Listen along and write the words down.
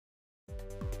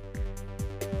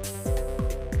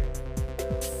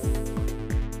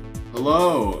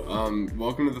Hello,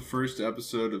 welcome to the first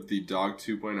episode of the Dog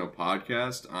 2.0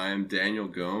 podcast. I am Daniel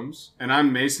Gomes. And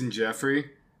I'm Mason Jeffrey.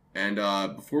 And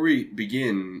before we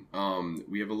begin,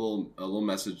 we have a little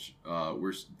message.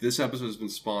 This episode has been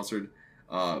sponsored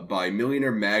by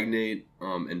millionaire magnate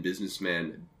and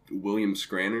businessman William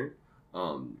Scranner.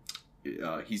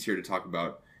 He's here to talk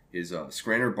about his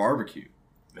Scranner barbecue.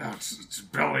 It's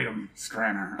Billiam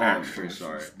Scranner. Oh, I'm very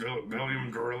sorry. Billiam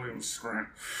Gorillium Scranner.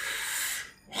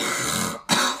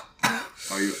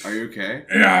 Are you okay?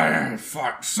 Yeah,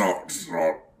 fuck. So,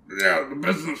 the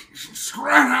business,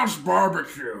 Scran House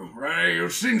Barbecue, right?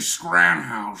 You've seen Scran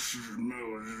House,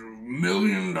 $1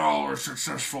 million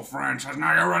successful franchise.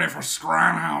 Now you're ready for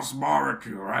Scran House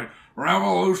Barbecue, right?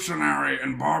 Revolutionary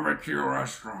in barbecue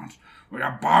restaurants. We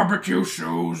got barbecue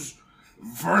shoes.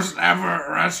 First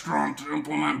ever restaurant to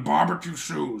implement barbecue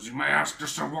shoes. You may ask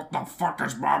yourself, what the fuck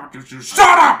is barbecue shoes? Shut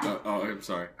up! I'm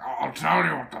sorry. I'll tell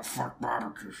you what the fuck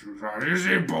barbecue shoes are. You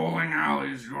see bowling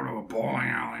alleys, you go to a bowling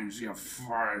alley and you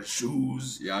see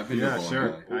shoes. Yeah, I've been to a bowling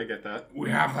alley. I get that. We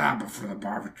have that, but for the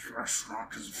barbecue restaurant,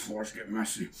 because the floors get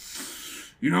messy.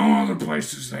 You know, other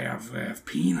places they have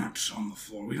peanuts on the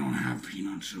floor. We don't have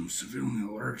peanuts. I'm severely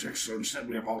allergic, so instead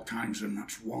we have all kinds of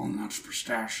nuts, walnuts,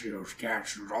 pistachios,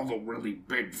 cashews, all the really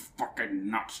big fucking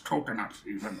nuts, coconuts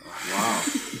even. Wow.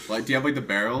 Like, do you have like the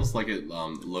barrels like at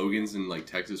Logan's and like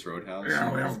Texas Roadhouse?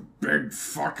 Yeah, we have big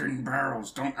fucking barrels.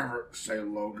 Don't ever say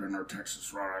Logan or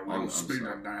Texas Roadhouse. We'll speak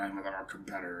of that with our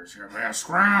competitors here. But yeah,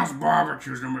 Scran House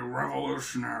Barbecue is going to be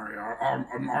revolutionary.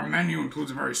 Our menu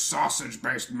includes a very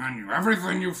sausage-based menu.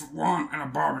 Everything you want in a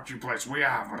barbecue place, we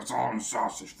have, but it's all in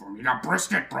sausage form. You got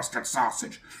brisket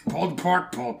sausage. Pulled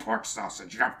pork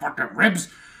sausage. You got fucking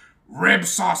rib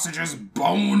sausages,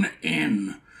 bone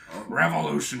in.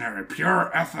 Revolutionary.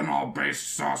 Pure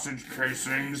ethanol-based sausage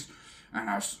casings and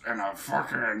a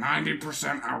fucking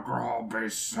 90%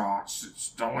 alcohol-based sauce. It's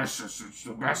delicious. It's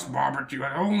the best barbecue,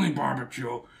 the only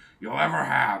barbecue you'll ever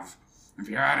have. If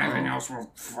you had anything else,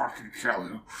 we'll fucking kill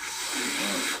you.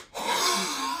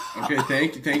 Okay,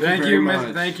 thank you very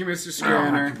much. Thank you, Mr.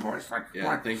 Scranner.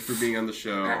 Thank you for being on the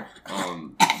show.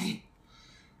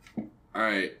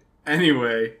 Alright.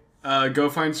 Anyway, go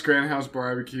find Scran House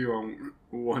Barbecue on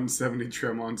 170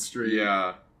 Tremont Street.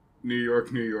 Yeah. New York.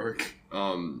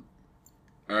 Alright,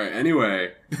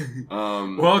 anyway.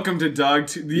 Welcome to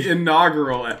the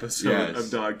inaugural episode Yes. of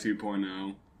Dog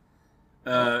 2.0.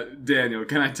 Daniel,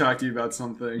 can I talk to you about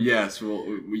something? Yes,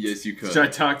 yes, you could. Should I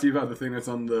talk to you about the thing that's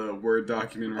on the Word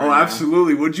document right now? Oh,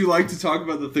 absolutely. Would you like to talk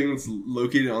about the thing that's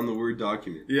located on the Word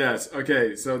document? Yes.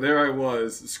 Okay, so there I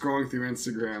was, scrolling through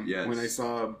Instagram when I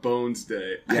saw Bones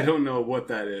Day. Yeah. I don't know what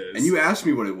that is. And you asked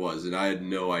me what it was, and I had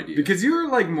no idea. Because you were,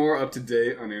 like, more up to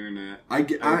date on the internet. I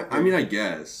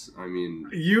guess.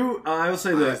 I'll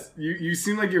say this. You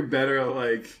seem like you're better at,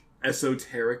 like,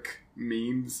 esoteric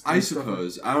memes. I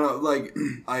suppose. I don't know. Like,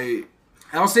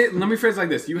 I'll say. Let me phrase it like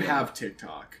this. You have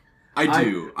TikTok. I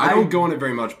do. I don't go on it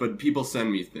very much, but people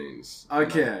send me things.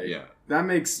 Okay. That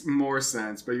makes more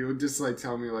sense. But you'll just like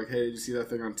tell me like, "Hey, did you see that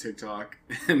thing on TikTok?"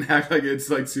 And act like it's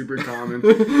like super common.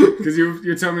 Because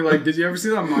you're telling me like, "Did you ever see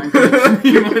that Minecraft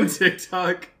meme on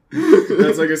TikTok?"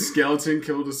 That's like a skeleton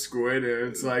killed a squid, and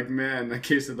it's like, man, that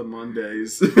case of the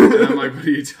Mondays. And I'm like, what are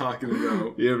you talking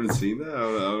about? You haven't seen that?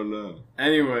 I don't know.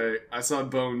 Anyway, I saw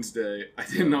Bones Day. I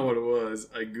didn't know what it was.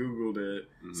 I Googled it.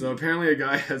 Mm-hmm. So apparently a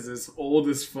guy has this old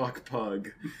as fuck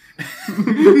pug.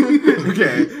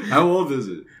 Okay, how old is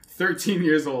it? 13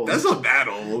 years old. That's not that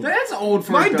old. That's old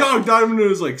for my dog died when he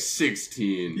was like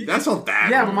 16. That's not that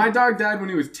old. Yeah, but my dog died when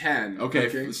he was 10.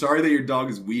 Okay. Sorry that your dog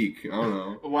is weak. I don't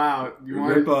know. Wow. You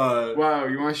want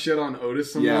to shit on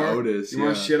Otis some more? Yeah, Otis. You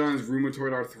want to shit on his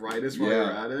rheumatoid arthritis while you're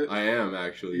at it? I am,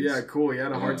 actually. Yeah, cool. He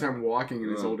had a hard time walking in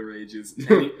his older ages.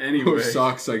 Anyway.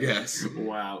 Sucks, I guess.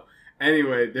 Wow.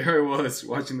 Anyway, there I was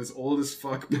watching this old as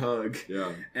fuck pug.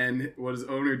 Yeah. And what his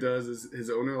owner does is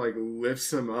his owner like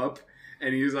lifts him up.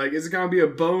 And he was like, is it going to be a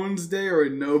Bones Day or a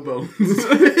no Bones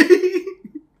Day?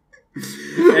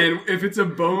 And if it's a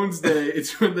Bones Day,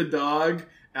 it's when the dog,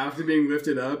 after being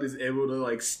lifted up, is able to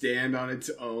like stand on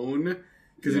its own.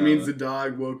 Because it means the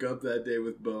dog woke up that day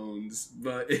with bones.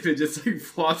 But if it just like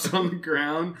flops on the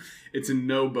ground, it's a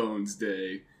no Bones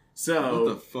Day. So, what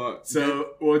the fuck?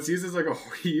 So, well, it's used as like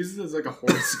he uses it as like a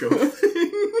horoscope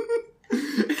thing.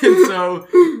 And so,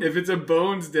 if it's a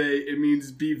Bones Day, it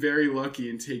means be very lucky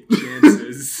and take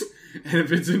chances. And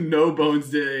if it's a no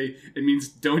Bones Day, it means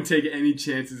don't take any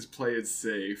chances, play it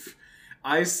safe.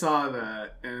 I saw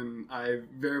that, and I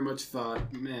very much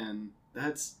thought, man,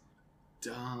 that's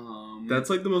dumb. That's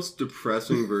like the most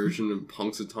depressing version of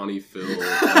Punxsutawney Phil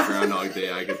on Groundhog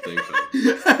Day I could think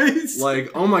of.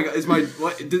 Like, oh my god, is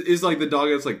like the dog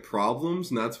has like problems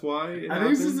and that's why it I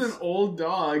happens? think this is an old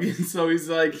dog, and so he's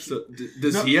like... So,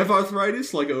 does he have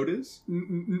arthritis like Otis?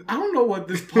 I don't know what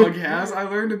this pug has. I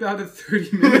learned about it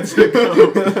 30 minutes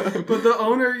ago. But the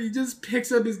owner, he just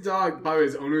picks up his dog. By the way,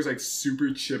 his owner's like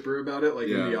super chipper about it, like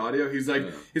in the audio. He's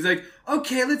like,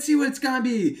 okay, let's see what it's gonna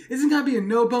be. Is it gonna be a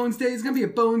no bones day? Is it gonna be a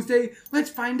bones day? Let's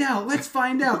find out.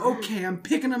 Okay, I'm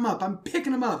picking him up.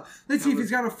 Let's see if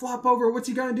he's gonna flop over. What's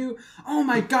he gonna do? Oh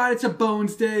my god, it's a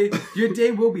bones day. Your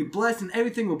day will be blessed and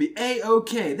everything will be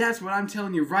A-okay. That's what I'm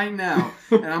telling you right now.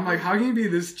 And I'm like, how can you be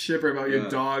this chipper about your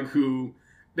dog who,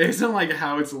 based on like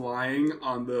how it's lying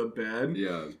on the bed,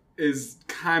 is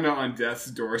kind of on death's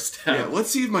doorstep. Yeah, let's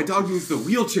see if my dog needs the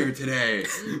wheelchair today.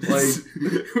 Like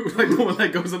the one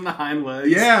that goes on the hind legs.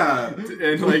 Yeah.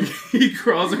 And like he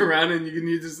crawls around and you can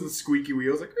use just the squeaky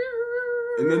wheels like.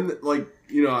 And then, like,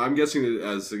 you know, I'm guessing it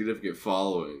has significant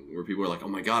following where people are like, oh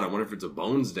my god, I wonder if it's a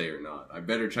bones day or not. I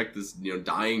better check this, you know,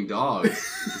 dying dog to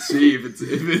see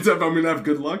if I'm going to have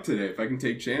good luck today, if I can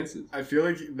take chances. I feel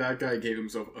like that guy gave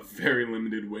himself a very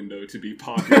limited window to be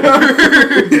popular.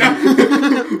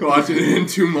 Watching it in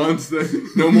 2 months,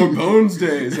 no more bones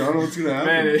days. I don't know what's going to happen.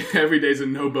 Man, every day's a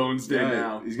no bones day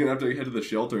now. He's going to have to head to the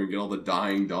shelter and get all the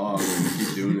dying dogs and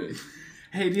keep doing it.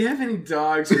 Hey, do you have any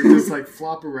dogs who just like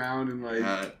flop around and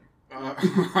like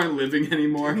aren't living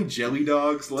anymore? Any jelly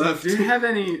dogs left? Do you have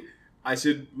any?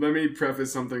 Let me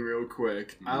preface something real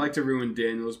quick. I like to ruin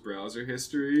Daniel's browser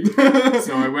history.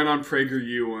 So I went on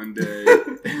PragerU one day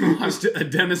and watched a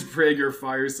Dennis Prager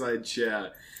fireside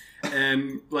chat.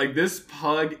 And, like, this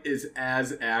pug is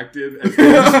as active as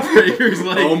Dennis Prager's,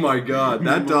 like... Oh my god,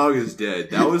 that dog is dead.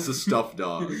 That was a stuffed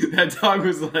dog. That dog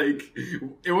was, like...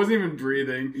 It wasn't even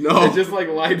breathing. No. It just, like,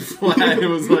 lied flat. It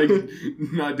was, like,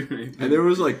 not doing anything. And there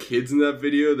was, like, kids in that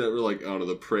video that were, like, I don't know,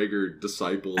 the Prager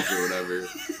disciples or whatever.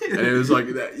 And it was, like,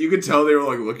 that. You could tell they were,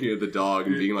 like, looking at the dog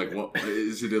and being like, what,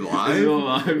 is it alive? Is it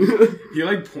alive? He,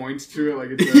 like, points to it like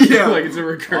it's a, like it's a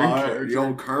recurring character. The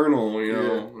old Colonel, you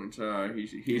know.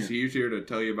 He's here to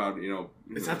tell you about, you know...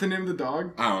 Is that the name of the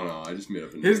dog? I don't know. I just made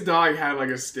up a name. His dog had, like,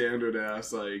 a standard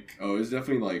ass, like... Oh, it was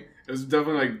definitely, like... It was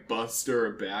definitely, like, Buster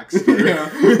or Baxter. Yeah.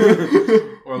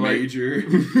 Or, like... Major.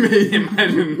 It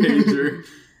might have been Major.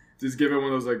 Just give it one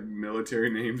of those, like, military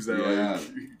names that, like...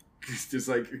 Just,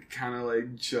 like, kind of,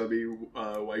 like, chubby,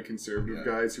 white conservative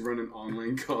guys who run an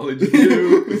online college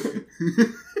do.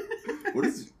 What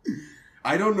is...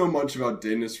 I don't know much about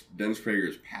Dennis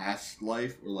Prager's past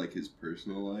life or, like, his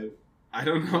personal life. I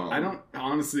don't know. I don't...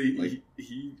 Honestly, like,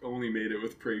 he only made it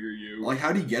with PragerU. Like,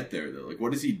 how did he get there, though? Like,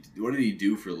 what did he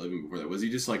do for a living before that? Was he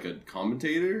just, like, a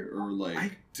commentator? Or,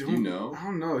 like, do you know? I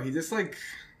don't know. He just, like...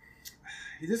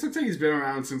 He just looks like he's been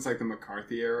around since, like, the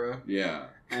McCarthy era. Yeah.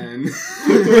 And...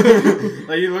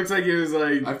 like, he looks like he was,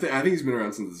 like... I think he's been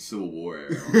around since the Civil War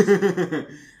era,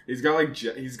 He's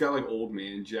got like old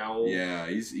man jowl. Yeah,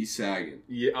 he's sagging.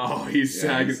 Yeah, he's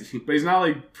sagging. But he's not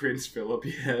like Prince Philip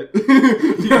yet.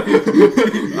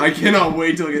 I cannot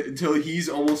wait till he's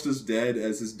almost as dead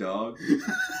as his dog.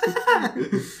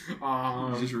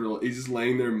 He's just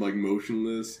laying there like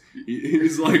motionless.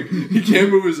 He's like he can't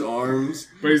move his arms.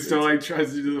 But he still like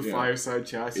tries to do the fireside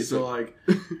chat. He's still like,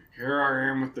 here I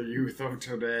am with the youth of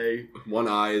today. One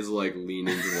eye is like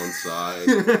leaning to one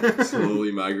side,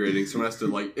 slowly migrating. Someone has to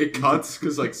like it cuts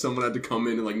because like someone had to come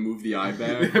in and like move the eye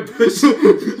back.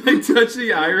 Touch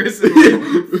the iris and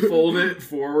like, fold it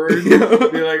forward. Yeah.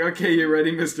 Be like, okay, you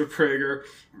ready, Mr. Prager?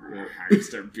 I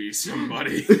used to be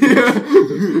somebody.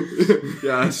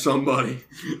 Yeah, somebody.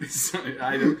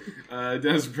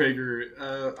 Dennis Prager.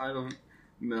 I don't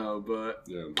know, but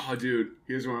oh, dude,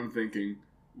 here's what I'm thinking.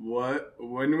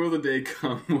 When will the day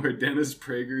come where Dennis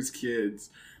Prager's kids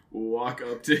will walk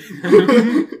up to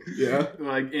him,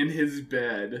 like in his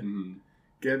bed,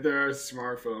 get their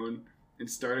smartphone, and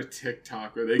start a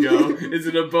TikTok where they go, is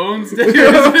it a Bones Day or is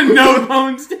it a No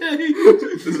Bones Day?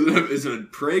 Is it a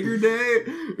Prager Day?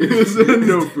 Is it a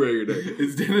No Prager Day?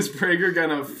 Is Dennis Prager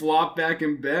gonna flop back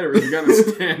in bed or is he gonna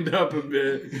stand up a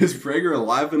bit? Is Prager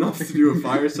alive enough to do a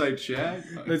fireside chat?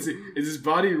 Let's see. Is his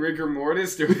body rigor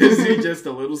mortis or is he just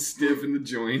a little stiff in the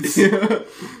joints? Yeah.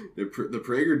 The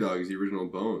Prager dog is the original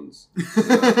Bones.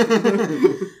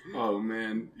 Oh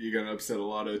man, you're gonna upset a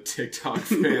lot of TikTok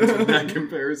fans with that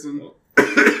comparison.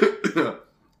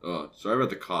 Sorry about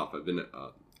the cough. I've been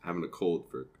having a cold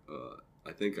for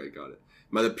I think I got it.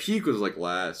 The peak was like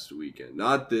last weekend.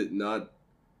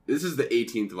 This is the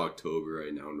 18th of October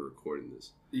right now when we're recording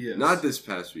this. Yes. Not this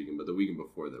past weekend, but the weekend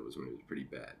before that was when it was pretty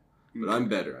bad. But I'm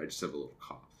better. I just have a little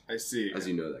cough. I see. As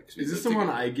you know that. 'Cause we Is this lived the one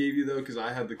together. I gave you though? Because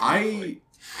I had the.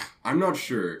 I'm not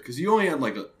sure because you only had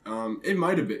like a it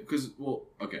might have been because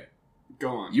okay, Go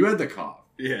on. you had the cough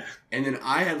Yeah. and then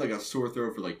I had like a sore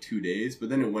throat for like 2 days, but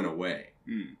then it went away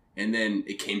and then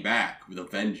it came back with a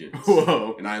vengeance.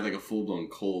 Whoa. And I had like a full blown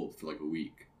cold for like a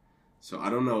week, so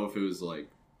I don't know if it was like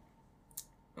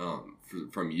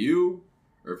from you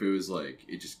or if it was like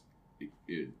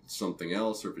it something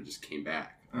else or if it just came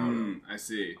back. I don't know. I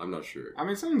see. I'm not sure. I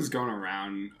mean, something's going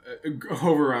around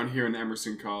over around here in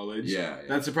Emerson College. Yeah.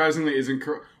 That surprisingly isn't.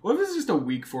 What if it's just a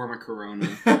weak form of Corona?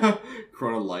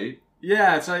 Corona Light.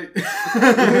 Yeah, it's like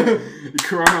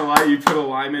Corona Light. You put a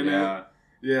lime in it. Yeah.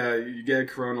 Yeah, you get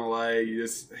Corona Light. You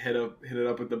just hit it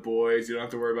up with the boys. You don't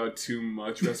have to worry about too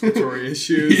much respiratory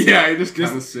issues. Yeah, you're just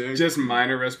kind of sick. Just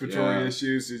minor respiratory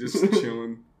issues. You're just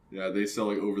chilling. Yeah, they sell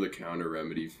like over the counter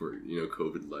remedy for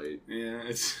COVID Light. Yeah,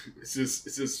 it's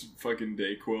just fucking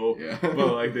Dayquil. Yeah,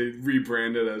 But like they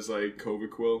rebrand it as like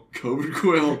Covaquil.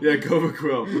 Covaquil. Yeah,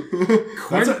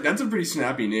 Covaquil. That's a pretty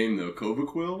snappy name though,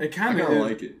 Covaquil. It kind of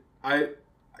like it.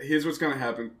 Here's what's gonna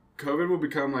happen. COVID will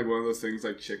become like one of those things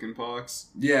like chickenpox.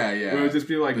 Yeah. Where it would just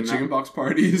be like the chickenpox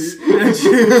parties.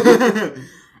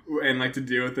 And like to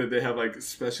deal with it, they have like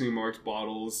specially marked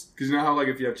bottles. Because you know how like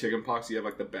if you have chickenpox, you have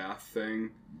like the bath thing,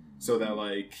 so that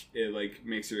like it like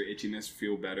makes your itchiness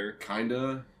feel better.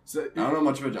 Kinda. So, I don't know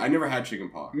much about. I never had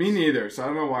chickenpox. Me neither. So I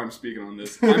don't know why I'm speaking on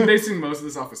this. I'm basing most of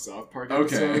this off a South Park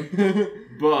episode. Okay.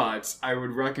 But I would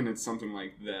reckon it's something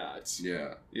like that.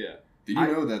 Yeah. Yeah. Did you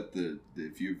know that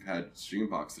if you've had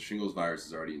chickenpox, the shingles virus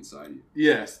is already inside you?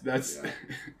 Yes, that's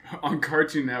on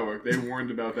Cartoon Network. They warned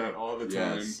about that all the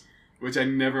time, which I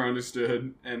never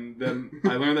understood. And then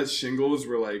I learned that shingles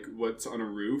were like what's on a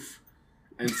roof,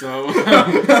 and so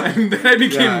and then I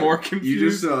became more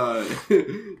confused.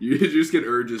 You just get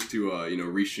urges to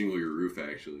re-shingle your roof.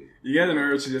 Actually, you get an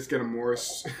urge to just get a more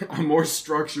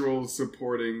structural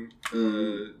supporting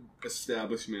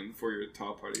establishment for your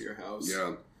top part of your house.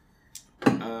 Yeah.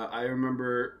 I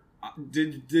remember.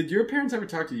 Did your parents ever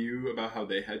talk to you about how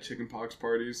they had chickenpox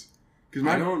parties?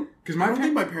 I don't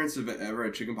think my parents have ever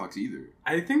had chickenpox either.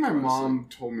 I think my mom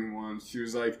told me once. She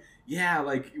was like, "Yeah,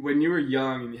 like when you were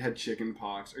young and you had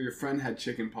chickenpox, or your friend had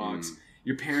chickenpox,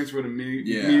 your parents would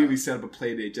immediately set up a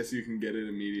play date just so you can get it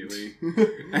immediately."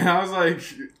 And I was like,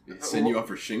 "Send you up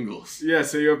for shingles." Yeah,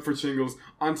 set you up for shingles.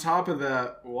 On top of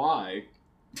that, why?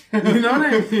 You know what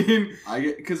I mean?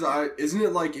 Isn't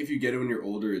it like if you get it when you're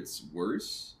older, it's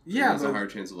worse? Yeah, there's a higher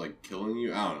chance of like killing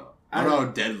you. I don't know. I don't know how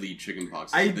deadly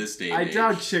chickenpox is at this day. I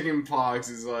doubt chickenpox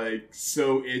is like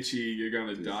so itchy you're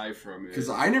gonna die from it. Because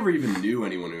I never even knew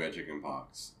anyone who had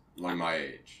chickenpox, like my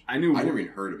age. I never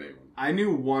even heard of anyone. I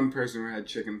knew one person who had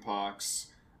chickenpox,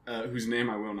 whose name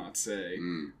I will not say.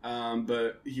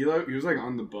 But he was like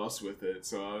on the bus with it,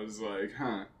 so I was like,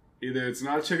 huh. Either it's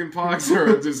not chickenpox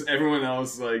or just everyone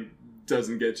else like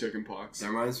doesn't get chickenpox. That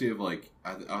reminds me of like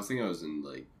I was thinking I was in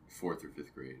like 4th or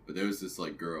 5th grade, but there was this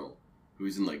like girl who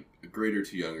was in like a grade or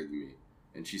two younger than me,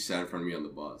 and she sat in front of me on the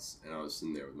bus, and I was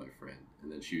sitting there with my friend,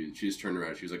 and then she just turned around,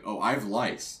 and she was like, "Oh, I have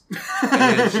lice,"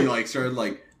 and then she like started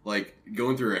like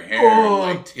going through her hair and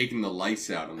like taking the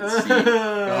lice out on the seat. And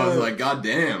I was like, "God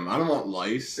damn, I don't want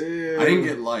lice." Ew. I didn't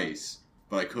get lice,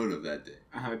 but I could have that day.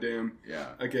 Damn. Yeah.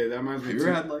 Okay, that reminds me. Have you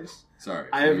ever had lice? Sorry.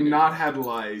 I have not had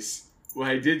lice. What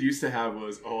I did used to have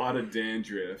was a lot of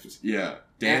dandruff. Yeah.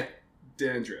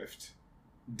 Dandruff.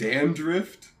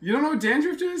 Dandruff? You don't know what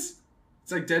dandruff is?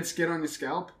 It's like dead skin on your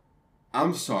scalp.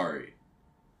 I'm sorry.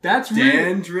 That's real.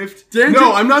 Dandruff?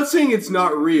 No, I'm not saying it's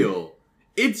not real.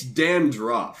 It's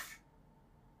dandruff.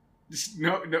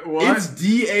 No, what? It's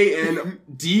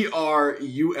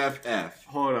DANDRUFF.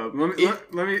 Hold up. Let me.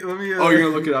 Oh, you're gonna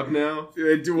look it up now?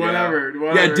 Whatever.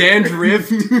 Yeah, dandruff.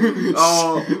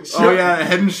 Oh yeah,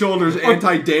 Head and Shoulders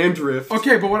anti-dandruff.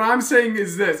 Okay, but what I'm saying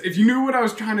is this: if you knew what I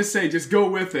was trying to say, just go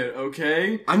with it,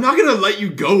 okay? I'm not gonna let you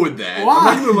go with that. Why? I'm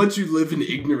not gonna let you live in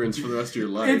ignorance for the rest of your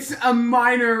life. It's a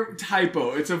minor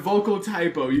typo. It's a vocal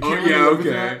typo. You can't.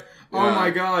 Okay. Oh my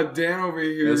God, Dan over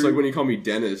here. Yeah, it's like when you called me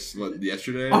Dennis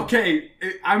yesterday. Okay,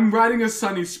 I'm writing a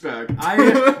Sunny spec.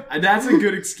 That's a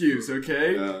good excuse,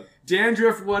 okay? Yeah.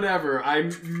 Dandruff, whatever. I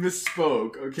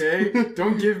misspoke, okay?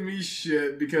 Don't give me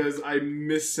shit because I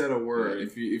missaid a word. Yeah,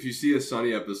 if you see a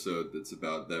Sunny episode that's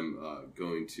about them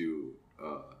going to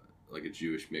like a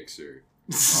Jewish mixer,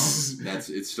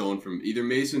 it's stolen from either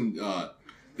Mason.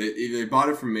 They bought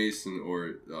it from Mason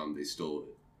or they stole it.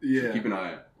 Yeah. So keep an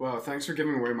eye out. Wow, thanks for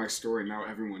giving away my story. Now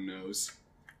everyone knows.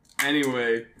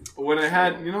 Anyway, when I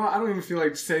had, you know, I don't even feel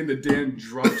like saying the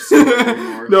dandruff story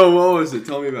anymore. No, what was it?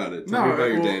 Tell me about it. Tell me about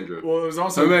your dandruff. Well, it was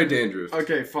also Tell me about your dandruff.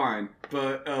 Okay, fine.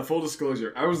 But full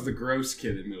disclosure, I was the gross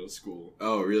kid in middle school.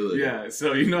 Oh, really? Yeah,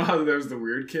 so you know how there was the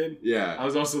weird kid? I Yeah.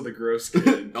 was also the gross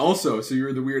kid. Also, so you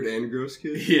were the weird and gross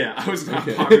kid? Yeah, I was not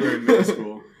Okay. popular in middle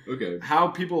school. Okay. How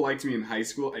people liked me in high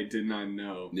school, I did not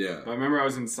know. Yeah. But I remember I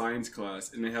was in science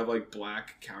class, and they have, like,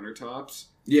 black countertops.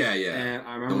 Yeah, yeah. And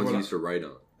I The remember ones what you used to write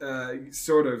on.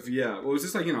 sort of, yeah. Well, it was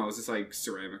just like, you know, it was just like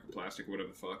ceramic or plastic, whatever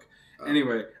the fuck.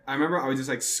 Anyway, I remember I would just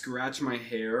like scratch my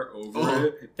hair over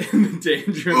it, and the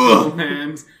dandruff would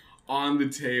land on the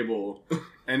table.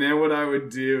 And then what I would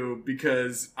do,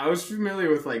 because I was familiar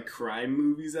with like crime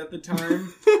movies at the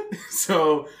time,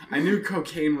 so I knew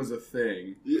cocaine was a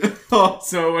thing. Yeah.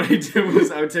 So what I did was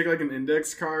I would take like an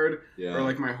index card Yeah. or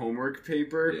like my homework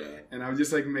paper, Yeah. and I would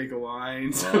just like make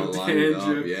lines Oh, of line it up,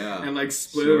 dandruff yeah. and like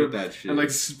split Sort it that shit. and like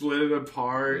split it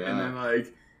apart, Yeah. and then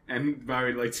and by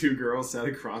like two girls sat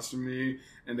across from me,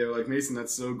 and they were like, "Mason,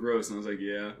 that's so gross," and I was like,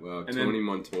 "Yeah." Wow, and Tony then-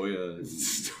 Montoya.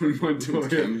 Tony Montoya.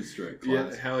 Chemistry Yeah,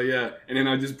 class. hell yeah. And then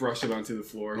I just brush it onto the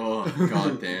floor. Oh,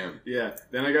 god damn. Yeah.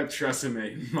 Then I got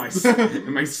Tresemme,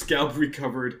 and my scalp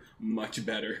recovered much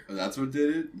better. That's what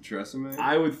did it? Tresemme?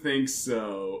 I would think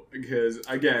so, because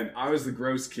again, I was the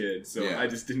gross kid, so Yeah. I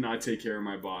just did not take care of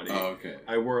my body. Oh, okay.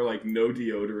 I wore like no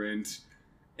deodorant.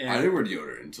 And I didn't wear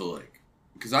deodorant until like,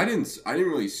 because I didn't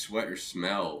really sweat or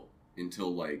smell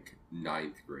until like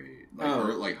 9th grade,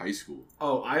 or like high school.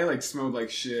 Oh, I like smelled like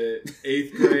shit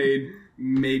 8th grade,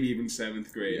 maybe even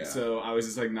 7th grade. Yeah. So I was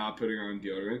just like not putting on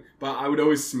deodorant. But I would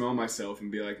always smell myself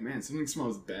and be like, man, something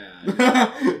smells bad.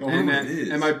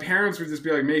 And my parents would just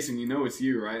be like, Mason, you know it's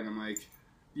you, right? And I'm like,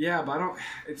 yeah, but I don't.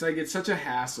 It's like it's such a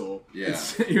hassle. Yeah.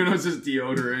 It's, even though it's just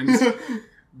deodorant.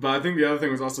 But I think the other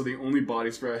thing was also the only body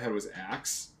spray I had was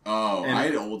Axe. Oh, And- I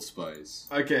had Old Spice.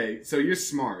 Okay, so you're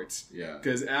smart. Yeah.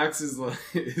 Because Axe is like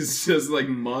is just like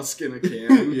musk in a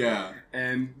can. Yeah.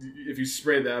 And if you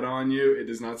spray that on you, it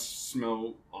does not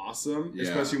smell awesome, Yeah.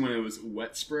 especially when it was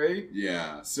wet spray.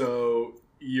 Yeah. So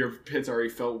your pits already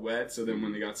felt wet, so then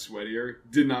when they got sweatier,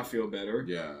 did not feel better.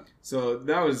 Yeah. So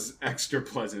that was extra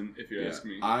pleasant, if you ask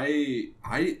me.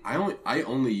 I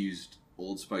only used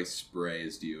Old Spice spray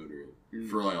as deodorant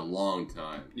for like a long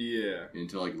time Yeah,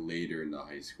 until like later into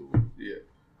high school. yeah.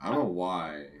 I don't know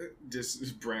why.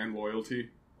 Just brand loyalty.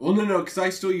 Well, no, because I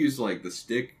still use like the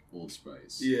stick Old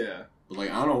Spice. Yeah. But like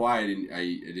I don't know why I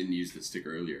didn't use the stick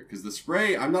earlier, because the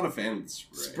spray, I'm not a fan of the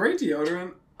spray. Spray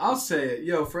deodorant, I'll say it.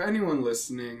 Yo, for anyone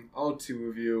listening, all two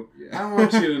of you, Yeah. I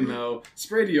want you to know,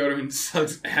 spray deodorant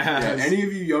sucks ass. Yeah, any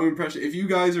of you young impression, if you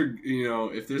guys are,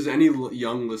 if there's any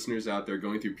young listeners out there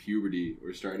going through puberty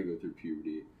or starting to go through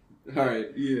puberty, all right,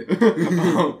 Yeah.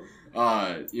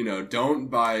 don't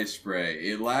buy spray.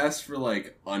 It lasts for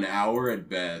like an hour at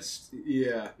best.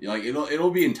 Yeah. Like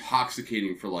it'll be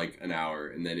intoxicating for like an hour,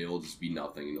 and then it'll just be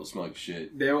nothing, and it'll smell like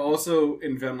shit. They'll also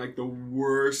invent like the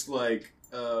worst like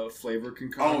flavor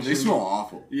concoction. Oh, they smell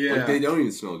awful. Yeah. Like they don't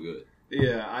even smell good.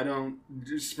 Yeah, I don't.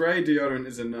 Spray deodorant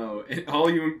is a no. And all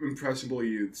you impressionable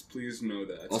youths, please know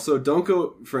that. Also, don't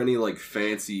go for any like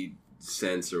fancy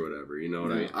scents or whatever. You know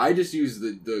what I mean? I just use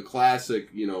the classic,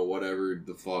 whatever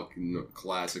the fuck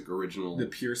classic original the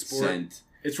Pure Sport. scent.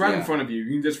 It's right in Yeah. front of you.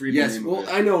 You can just read Yes, the name well, of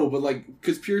it. I know, but like,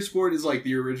 because Pure Sport is like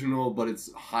the original, but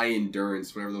it's high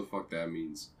endurance, whatever the fuck that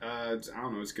means. I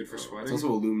don't know. It's good for sweating. It's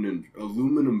also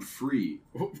aluminum free.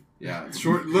 Yeah, it's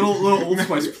short, little Old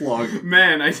Spice plug.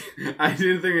 Man, I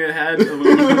didn't think it had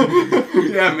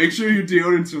aluminum. Yeah, make sure your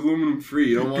deodorant's aluminum free.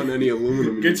 You don't want any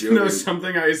aluminum in Good to your know deodorant.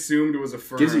 something I assumed was a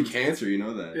firm. Gives you cancer, you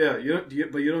know that. Yeah,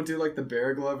 but you don't do like the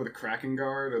Bear Glove or the Kraken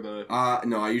Guard or the.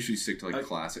 No, I usually stick to like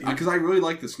classic because I really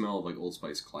like the smell of like Old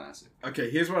Spice Classic.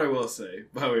 Okay, here's what I will say.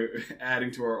 By the way,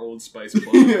 adding to our Old Spice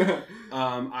plug,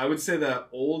 I would say that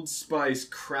Old Spice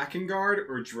Kraken Guard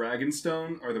or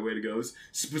Dragonstone are the way to go.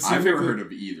 Specifically, I've never heard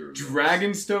of either. Of those.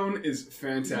 Dragonstone is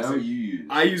fantastic. No, you use.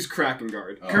 I use Kraken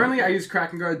Guard. Oh, Currently, okay. I use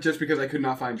Kraken Guard just because I could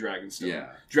not find Dragonstone. Yeah.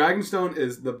 Dragonstone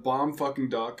is the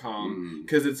bombfucking.com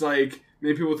because it's like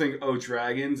many people think, oh,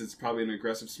 dragons, it's probably an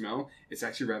aggressive smell. It's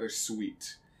actually rather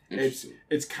sweet. Interesting.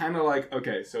 It's kind of like,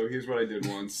 okay, so here's what I did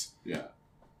once. Yeah.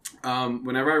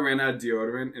 Whenever I ran out of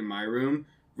deodorant in my room,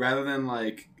 rather than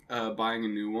like buying a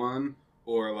new one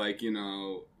or like,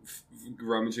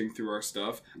 rummaging through our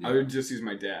stuff, I would just use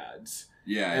my dad's.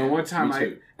 Yeah. And one time me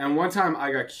too. one time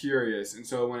I got curious, and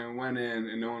so when I went in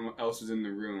and no one else was in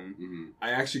the room, Mm-hmm. I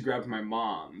actually grabbed my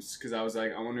mom's because I was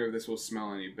like, I wonder if this will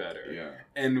smell any better. Yeah.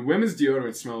 And women's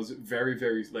deodorant smells very,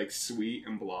 very like sweet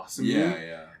and blossomy. Yeah.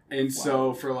 Yeah. And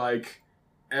so for like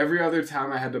every other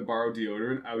time I had to borrow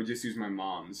deodorant, I would just use my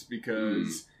mom's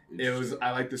because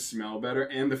I like the smell better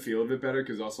and the feel of it better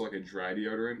because also like a dry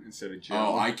deodorant instead of gel.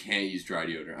 Oh, I can't use dry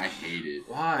deodorant. I hate it.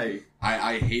 Why?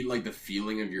 I hate like the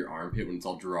feeling of your armpit when it's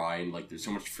all dry and like there's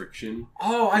so much friction.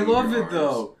 Oh, I love it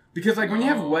though. Because like when you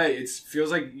have No. wet, it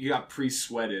feels like you got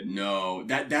pre-sweated. No,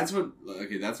 that's what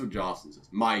Jocelyn says.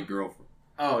 My girlfriend.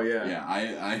 Oh yeah. Yeah,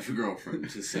 I have a girlfriend.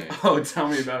 Just saying. Oh, tell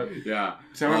me about it. Yeah.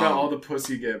 Tell me about all the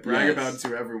pussy you get. Brag yes. about it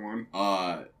to everyone.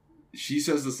 She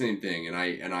says the same thing, and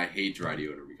I hate dry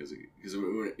deodorant because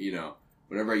you know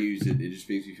whenever I use it, it just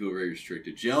makes me feel very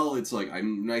restricted. Gel, it's like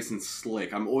I'm nice and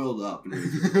slick. I'm oiled up and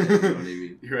everything. You know what I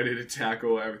mean? You're ready to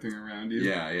tackle everything around you.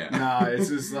 Yeah, yeah. Nah, it's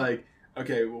just like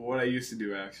okay. Well, what I used to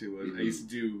do actually was I used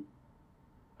to do.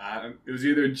 It was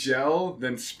either gel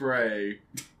then spray,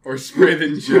 or spray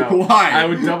then gel. Why? I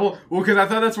would double. Well, because I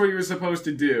thought that's what you were supposed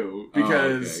to do.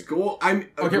 Because okay. Cool.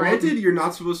 Granted, you're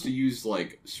not supposed to use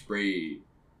like spray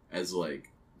as like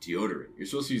deodorant. You're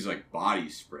supposed to use like body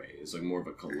spray. It's like more of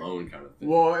a cologne kind of thing.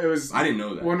 Well, it was. I didn't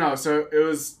know that. Well, no. So it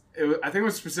was. I think it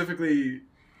was specifically.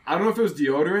 I don't know if it was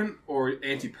deodorant or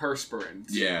antiperspirant.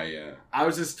 Yeah, yeah. I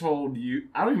was just told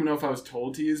I don't even know if I was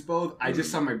told to use both. I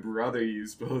just saw my brother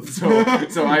use both, so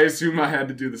I assume I had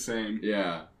to do the same.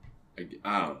 Yeah. I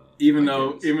don't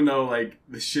know. Even though like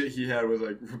the shit he had was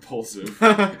like repulsive,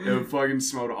 it fucking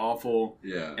smelled awful.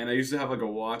 Yeah. And I used to have like a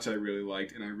watch I really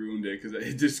liked, and I ruined it because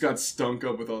it just got stunk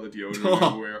up with all the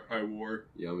deodorant I wore.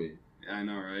 Yummy. I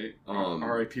know, right?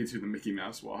 R.I.P. to the Mickey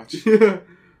Mouse watch.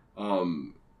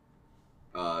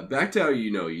 Back to how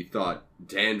you thought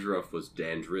dandruff was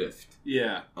dandrift.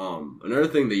 Yeah. Another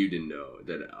thing that you didn't know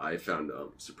that I found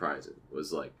surprising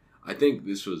was like I think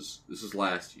this was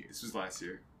last year. This was last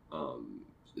year. I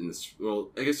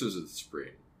guess it was in the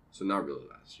spring, so not really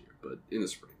last year, but in the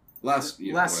spring. Last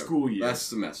school year. Last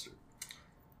semester.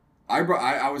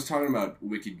 I was talking about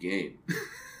Wicked Game.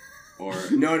 Or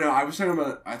no, I was talking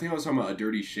about A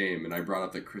Dirty Shame, and I brought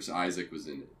up that Chris Isaak was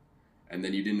in it. And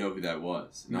then you didn't know who that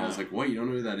was. And I was like, what, you don't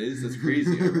know who that is? That's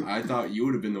crazy. I thought you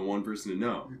would have been the one person to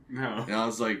know. No. And I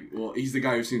was like, well, he's the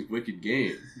guy who sings Wicked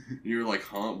Game. And you were like,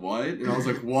 huh, what? And I was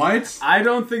like, what? I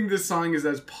don't think this song is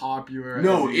as popular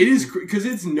No, as it is, because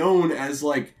it's known as,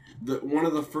 like, one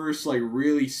of the first, like,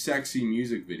 really sexy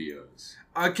music videos.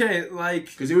 Okay, like...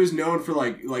 Because it was known for,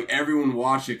 like everyone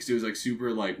watched it because it was, like,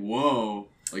 super, like, whoa...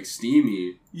 Like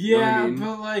steamy. Yeah, you know what I mean?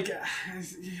 but like,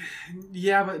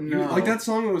 yeah, but no. Like that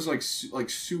song was like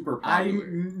super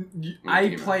popular.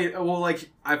 I played like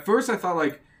at first I thought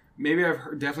like maybe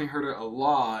I've definitely heard it a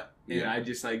lot, and I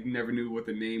just like never knew what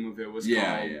the name of it was called.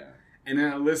 Yeah. And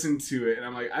then I listened to it, and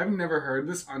I'm like, I've never heard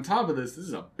this. On top of this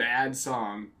is a bad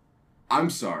song. I'm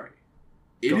sorry.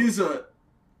 It is a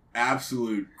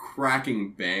absolute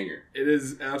cracking banger. It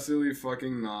is absolutely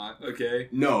fucking not. Okay.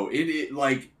 No, it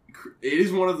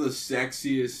is one of the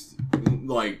sexiest,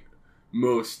 like,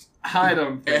 most... I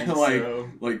don't think so.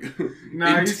 Like,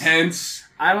 no, intense...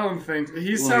 I don't think...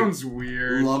 He sounds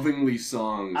weird. Lovingly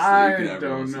songs. I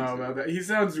don't know about that. He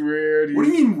sounds weird. What do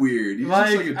you mean weird? He's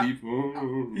like, just like a deep...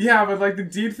 Yeah, but, like, the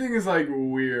deep thing is, like,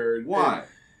 weird. Why?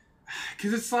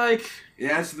 Because it's, like... It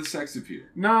adds to the sex appeal.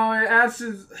 No, it adds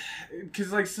to...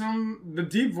 Because, like, the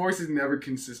deep voice is never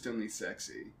consistently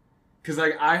sexy. Because,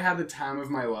 like, I had the time of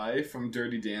my life from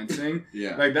Dirty Dancing.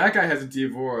 Yeah. Like, that guy has a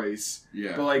deep voice.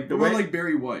 Yeah. But, like, the way... like,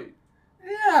 Barry White?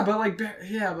 Yeah, but,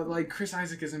 like, Chris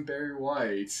Isaak isn't Barry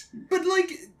White. But,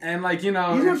 like... And, like, you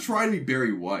know... He's not trying to be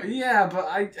Barry White. Yeah, but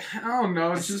I don't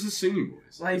know. It's just a singing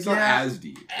voice. Like, it's not as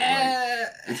deep.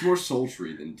 It's more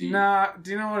sultry than deep. Nah,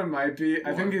 do you know what it might be? What?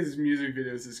 I think his music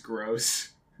videos is gross.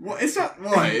 Well, it's not.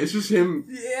 Why? It's just him.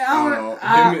 Yeah, I don't know.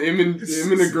 Him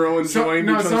and a girl enjoying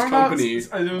each other's company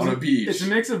on a beach. It's a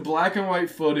mix of black and white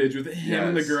footage with him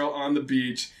and the girl on the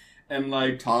beach, and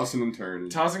like tossing and turning.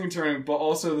 But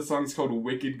also the song's called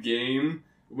 "Wicked Game,"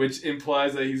 which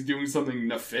implies that he's doing something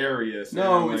nefarious.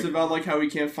 No, it's about like how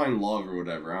he can't find love or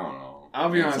whatever. I don't know. I'll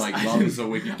be honest. It's like love is a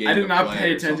wicked game. I did not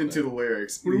pay attention to the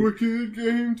lyrics. A wicked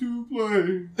game to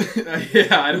play.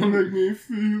 Yeah, I don't make me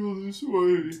feel this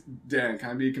way. Dan, can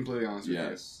I be completely honest with you?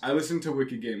 Yes. I listened to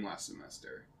Wicked Game last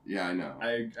semester. Yeah, I know.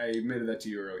 I admitted that to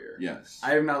you earlier. Yes.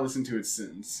 I have not listened to it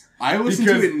since. I listened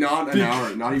to it not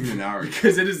even an hour.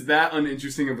 Because it is that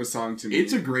uninteresting of a song to me.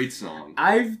 It's a great song.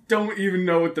 I don't even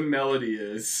know what the melody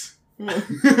is. See,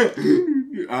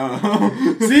 you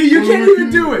can't even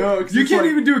do it. No, you can't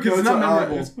even do it because it's not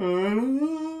memorable.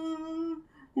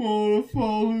 Wanna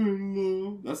fall in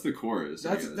love. That's the chorus.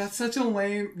 That's such a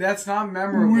lame. That's not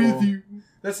memorable. With you.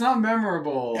 That's not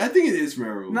memorable. I think it is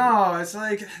memorable. No, it's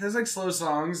like there's like slow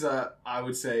songs that I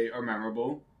would say are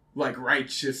memorable. like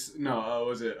Righteous. No,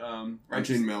 was it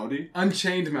Unchained Melody?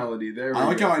 Unchained Melody. There. I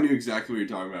like how I knew exactly what you're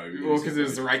talking about. Well, because it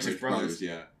was the Righteous Brothers.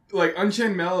 Yeah. Like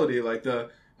Unchained Melody, like the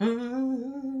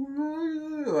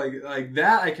like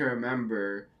that I can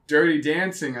remember. Dirty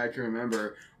Dancing I can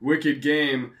remember. Wicked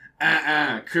Game.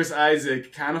 Chris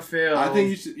Isaac kind of failed. I think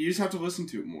you just have to listen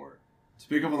to it more to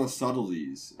pick up on the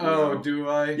subtleties. Oh, do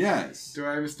I? Yes. Do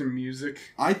I, Mr. Music?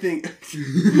 I think.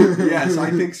 Yes, I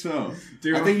think so.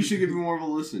 I think you should give it more of a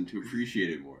listen to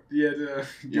appreciate it more. Yeah.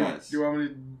 Yes. Do you want me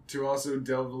to also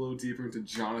delve a little deeper into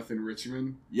Jonathan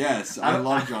Richman? Yes, I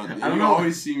love Jonathan. I don't you know.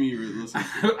 always see me listen.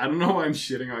 I don't know why I'm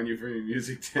shitting on you for your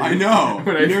music taste. I know.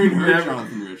 But I never even heard never-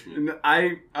 Jonathan Richman.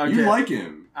 Okay. You like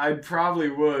him. I probably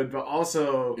would, but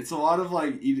also It's a lot of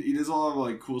like he does a lot of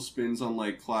like cool spins on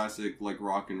like classic like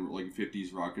rock and like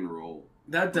 50s rock and roll.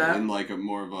 that in like a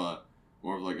more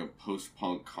of like a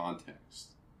post-punk context.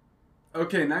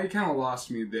 Okay, now you kind of lost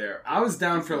me there. I was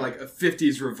down for like a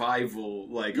 50s revival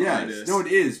like artist. No, it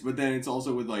is, but then it's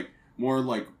also with like more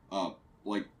like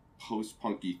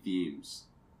post-punky themes.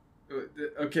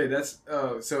 Okay, that's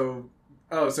so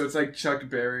it's like Chuck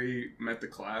Berry met the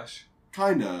Clash.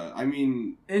 Kinda. I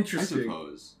mean, Interesting. I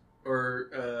suppose. Or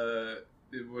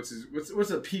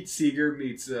what's a Pete Seeger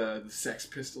meets the Sex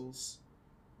Pistols?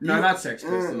 No, You- not Sex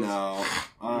Pistols. No.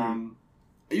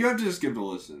 You have to just give it a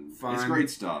listen. Fine. It's great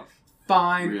stuff.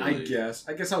 Fine, I Really. guess.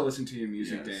 I guess I'll listen to your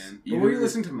music, Yes. Dan. You But will you never-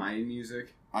 listen to my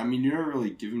music? I mean, you're not really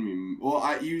giving me.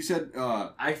 Well, you said.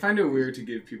 I find it weird to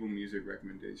give people music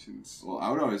recommendations. Well, I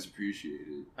would always appreciate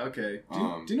it. Okay.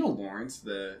 Do you know Lawrence?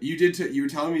 You did. You were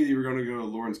telling me that you were going to go to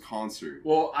Lauren's concert.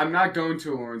 Well, I'm not going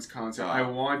to a Lawrence concert. Oh. I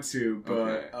want to,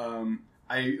 but Okay.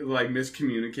 I like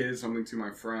miscommunicated something to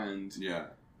my friend Yeah.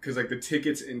 because like the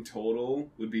tickets in total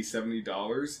would be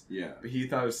 $70, Yeah. but he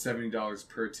thought it was $70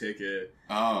 per ticket.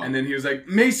 Oh. And then he was like,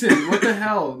 "Mason, what the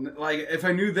hell? Like, if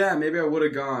I knew that, maybe I would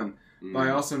have gone." Mm. But I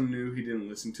also knew he didn't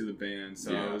listen to the band,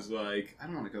 so Yeah. I was like, I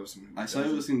don't want to go with someone who I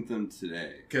started listening to them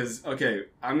today. Because, okay,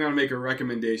 I'm going to make a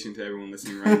recommendation to everyone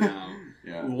listening right now.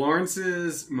 Yeah.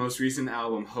 Lawrence's most recent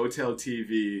album, Hotel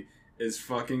TV, is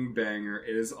fucking banger.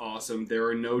 It is awesome. There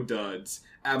are no duds.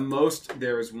 At most,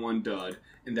 there is one dud,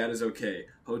 and that is okay.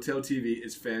 Hotel TV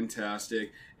is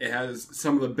fantastic. It has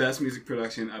some of the best music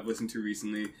production I've listened to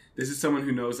recently. This is someone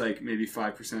who knows, like, maybe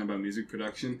 5% about music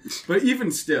production. But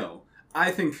even still, I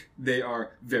think they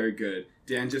are very good.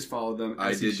 Dan just followed them. I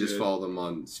as he did just should. follow them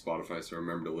on Spotify, so I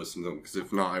remember to listen to them. Because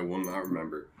if not, I will not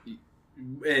remember.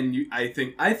 And I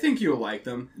think you'll like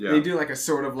them. Yeah. They do like a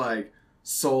sort of like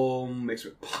soul mixed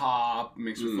with pop,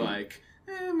 mixed with like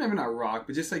maybe not rock,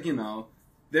 but just like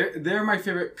they're my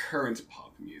favorite current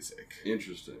pop music.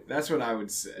 Interesting. That's what I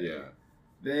would say. Yeah.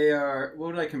 They are. What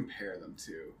would I compare them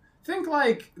to? Think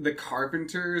like the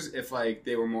Carpenters if like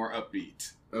they were more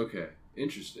upbeat. Okay.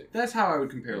 Interesting. That's how I would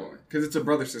compare them because it's a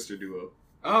brother sister duo.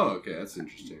 Oh, okay. That's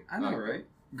interesting. I know, right?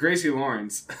 Gracie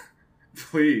Lawrence,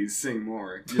 please sing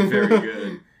more. You're very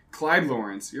good. Clyde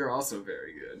Lawrence, you're also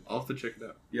very good. I'll have to check it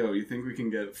out. Yo, you think we can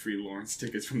get free Lawrence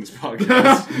tickets from this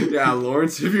podcast? Yeah,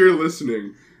 Lawrence, if you're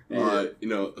listening,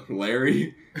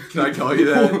 Larry, can I call you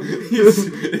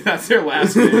that? That's their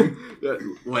last name.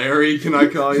 Larry, can I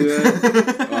call you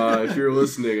that? If you're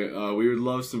listening, we would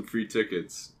love some free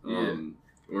tickets.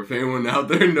 Or if anyone out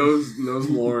there knows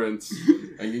Lawrence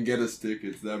and can get us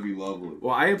tickets, that'd be lovely.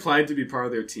 Well, I applied to be part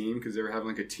of their team because they were having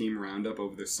like a team roundup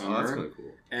over the summer. Oh, that's kind of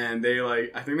cool. And they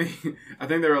like, I think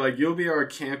they were like, "You'll be our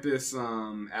campus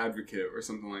advocate" or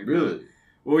something like that. Really?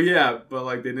 Well, yeah, but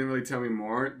like they didn't really tell me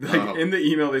more. Like in the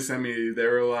email they sent me, they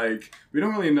were like, "We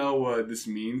don't really know what this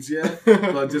means yet,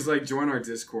 but just like join our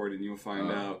Discord and you'll find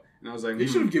out." And I was like, They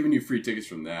should have given you free tickets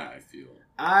from that, I feel.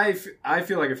 I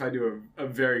feel like if I do a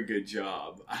very good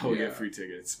job, I will get free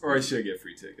tickets, or I should get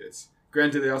free tickets.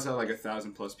 Granted, they also have like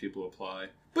 1,000+ people apply,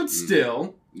 but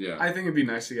still, I think it'd be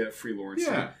nice to get a free Lawrence.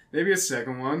 Yeah, maybe a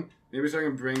second one. Maybe so I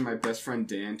can bring my best friend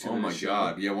Dan to. Oh my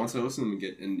god! Yeah, once I listen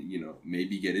to them and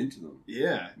maybe get into them.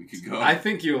 Yeah, we could go. I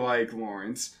think you like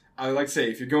Lawrence. I would like to say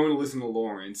if you're going to listen to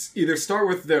Lawrence, either start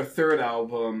with their third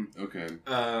album,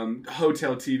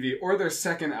 Hotel TV, or their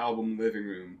second album, Living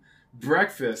Room.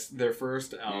 Breakfast, their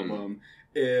first album,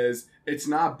 it's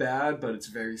not bad, but it's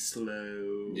very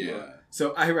slow. Yeah.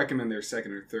 So I recommend their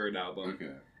second or third album.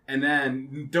 Okay. And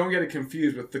then don't get it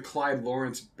confused with the Clyde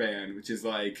Lawrence Band, which is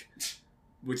like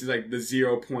the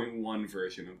 0.1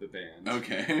 version of the band.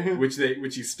 Okay. which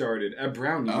he started at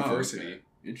Brown University. Okay.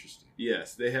 Interesting.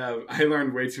 Yes, they have. I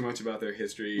learned way too much about their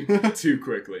history too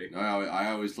quickly. I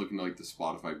always look into like the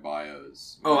Spotify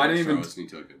bios. Oh, I didn't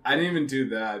even do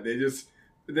that. They did.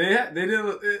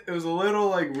 It was a little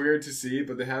like weird to see,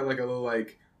 but they had like a little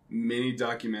like mini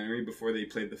documentary before they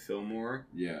played the Fillmore.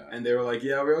 Yeah. And they were like,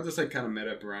 yeah, we all just like kind of met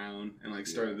at Brown and like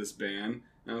started this band.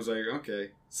 And I was like, okay.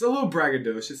 It's a little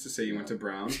braggadocious to say you went to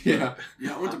Brown. Yeah.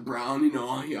 Yeah, I went to Brown, you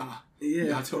know,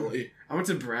 yeah, totally. I went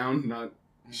to Brown, not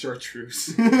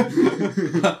Chartreuse.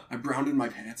 I browned in my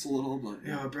pants a little, but...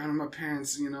 Yeah, I browned in my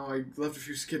pants, you know, I left a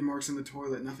few skid marks in the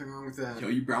toilet, nothing wrong with that. Yo,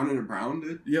 you browned in a brown,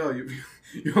 dude? Yo,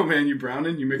 yo, man, you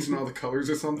browning? You mixing all the colors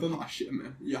or something? Oh, shit,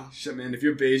 man. Yeah. Shit, man, if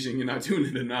you're Beijing, you're not doing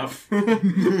it enough.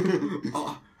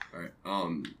 Alright,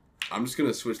 I'm just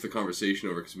gonna switch the conversation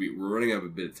over because we're running out of a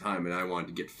bit of time, and I wanted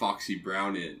to get Foxy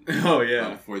Brown in. Oh,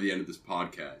 yeah. Before the end of this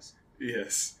podcast.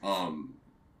 Yes.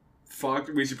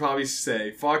 We should probably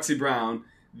say Foxy Brown,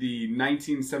 the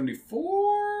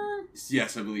 1974?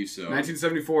 Yes, I believe so.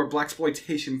 1974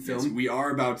 blaxploitation film. Yes, we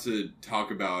are about to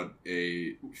talk about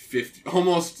a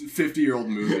almost 50-year-old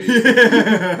movie.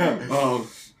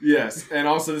 Yes, and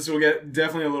also this will get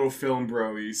definitely a little film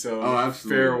bro-y, so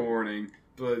absolutely. Fair warning.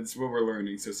 But it's what we're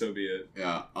learning, so be it.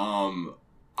 Yeah.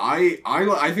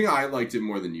 I think I liked it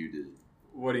more than you did.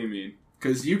 What do you mean?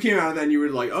 Because you came out of that and you were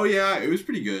like, oh yeah, it was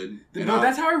pretty good. No,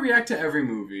 that's how I react to every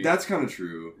movie. That's kind of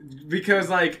true. Because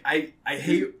like I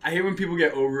hate when people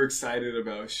get overexcited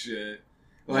about shit.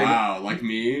 Like, wow, like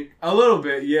me? A little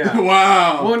bit, yeah.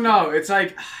 Wow. Well, no, it's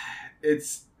like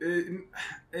it's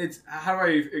how do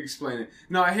I explain it?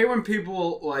 No, I hate when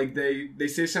people like they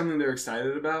say something they're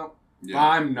excited about. Yeah.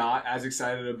 I'm not as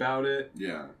excited about it.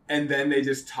 Yeah. And then they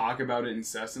just talk about it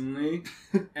incessantly.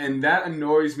 And that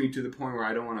annoys me to the point where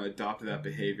I don't want to adopt that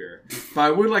behavior. But I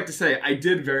would like to say I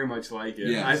did very much like it.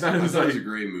 Yeah, I thought it was a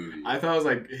great movie. I thought it was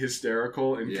like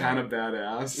hysterical and kind of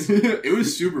badass. It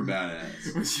was super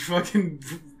badass. When she fucking...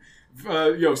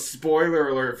 spoiler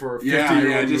alert for a 50-year-old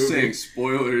movie. Just saying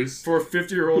spoilers. For a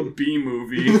 50-year-old B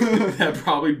movie that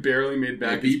probably barely made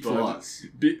back B its plus.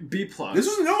 B plus.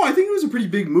 I think it was a pretty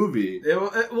big movie.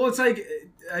 Well, it's like,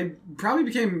 I probably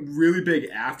became really big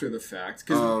after the fact.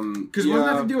 Because what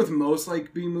I have to deal with most,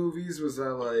 like, B movies was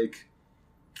that, like,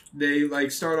 they,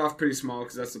 like, start off pretty small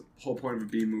because that's the whole point of a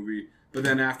B movie. But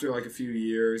then after, like, a few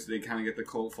years, they kind of get the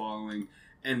cult following.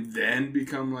 And then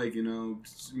become, like, you know,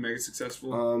 mega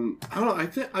successful. I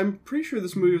don't know. I'm pretty sure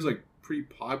this movie was, like, pretty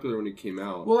popular when it came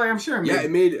out. Well, I'm sure.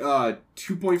 It made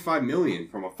 $2.5 million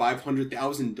from a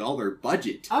 $500,000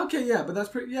 budget. Okay, yeah, but that's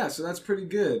pretty. Yeah, so that's pretty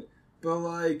good. But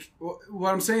like,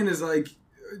 what I'm saying is like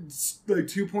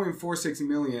 $2.46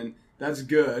 million. That's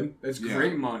good. That's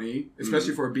great money,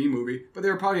 especially for a B movie. But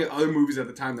there were probably other movies at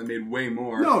the time that made way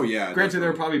more. No, yeah. Granted,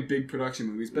 there were probably big production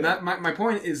movies, but that my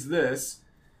point is this.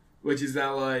 Which is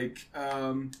that, like,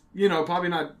 probably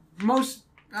not most,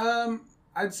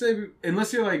 I'd say,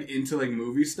 unless you're, like, into, like,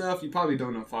 movie stuff, you probably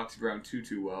don't know Foxy Brown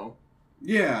too well.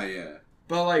 Yeah, yeah.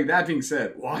 But, like, that being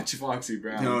said, watch Foxy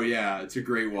Brown. No, yeah, it's a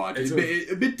great watch. It's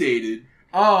a bit dated.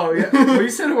 Oh, yeah. Well, you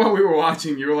said it while we were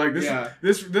watching. You were like,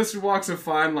 this walks a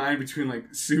fine line between, like,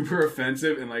 super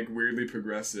offensive and, like, weirdly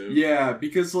progressive. Yeah,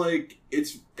 because, like,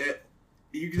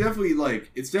 you can definitely, like,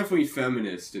 it's definitely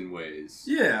feminist in ways.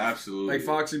 Yeah. Absolutely. Like,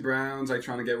 Foxy Brown's, like,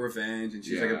 trying to get revenge, and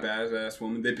she's, like, a badass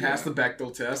woman. They passed the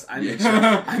Bechdel test. I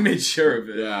made sure of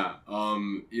it. Yeah.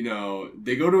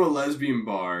 They go to a lesbian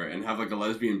bar and have, like, a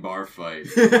lesbian bar fight.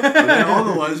 And then all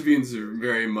the lesbians are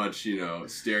very much,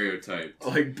 stereotyped.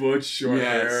 Like, butch, short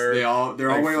hair. They're all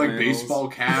wearing, like, baseball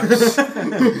caps.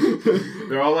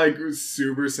 They're all, like,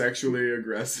 super sexually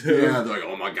aggressive. Yeah, they're like,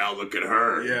 oh my god, look at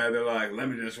her. Yeah, they're like, let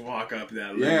me just walk up that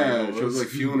Yeah, she was like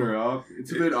fueling her up.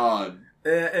 It's a bit odd.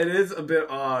 It is a bit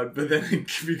odd, but then it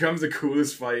becomes the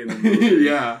coolest fight in the movie.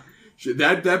 Yeah.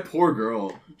 That poor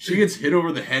girl. She gets hit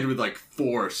over the head with like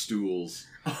 4 stools.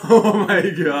 Oh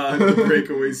my god, the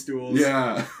breakaway stools.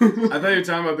 Yeah. I thought you were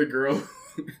talking about the girl.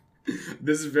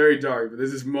 This is very dark, but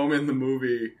there's this moment in the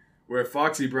movie where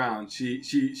Foxy Brown, she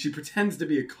pretends to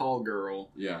be a call girl.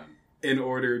 Yeah. In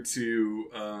order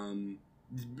to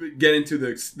get into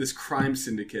this crime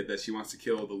syndicate that she wants to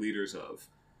kill the leaders of.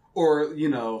 Or,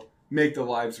 make the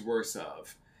lives worse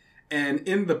of. And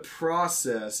in the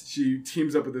process, she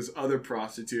teams up with this other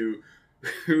prostitute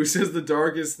who says the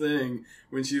darkest thing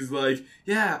when she's like,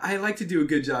 yeah, I like to do a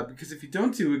good job because if you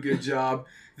don't do a good job,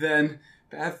 then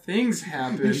bad things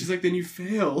happen. And she's like, then you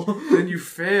fail. Then you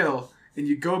fail. And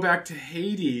you go back to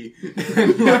Haiti.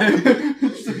 And like,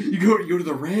 you go to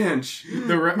the ranch.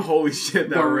 Holy shit,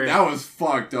 that ranch. That was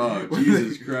fucked up.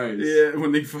 Jesus Christ. Yeah,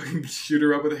 when they fucking shoot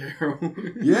her up with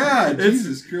heroin. Yeah,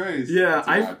 Jesus Christ. Yeah,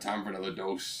 I have time for another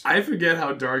dose. I forget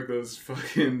how dark those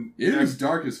fucking... It was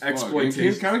dark as fuck.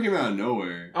 Exploitation. It kind of came out of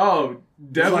nowhere. Oh,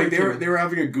 Definitely they were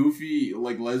having a goofy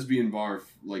like lesbian bar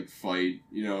like fight,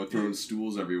 you know, throwing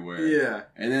stools everywhere. Yeah.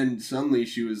 And then suddenly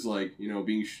she was like, you know,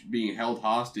 being held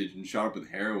hostage and shot up with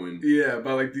heroin. Yeah,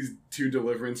 by like these 2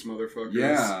 Deliverance motherfuckers.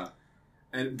 Yeah.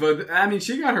 But I mean,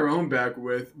 she got her own back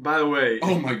with. By the way,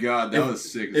 Oh my god, that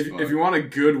was sick. As fuck. If you want a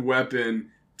good weapon,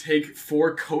 take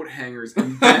 4 coat hangers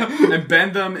and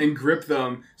bend them and grip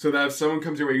them so that if someone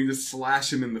comes your way, you can just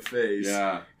slash him in the face.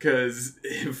 Yeah. Because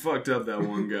it fucked up that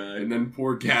one guy. And then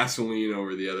pour gasoline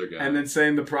over the other guy. And then say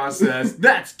in the process,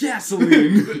 "That's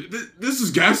gasoline." This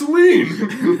is gasoline.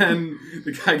 And then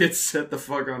the guy gets set the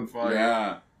fuck on fire.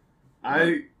 Yeah.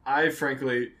 I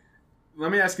frankly,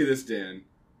 let me ask you this, Dan.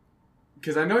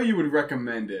 Because I know you would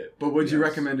recommend it, but would you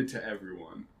recommend it to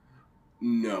everyone?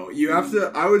 No, you have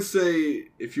to. I would say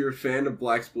if you're a fan of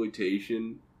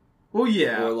blaxploitation, Well,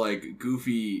 yeah, or like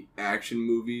goofy action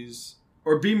movies,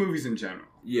 or B movies in general.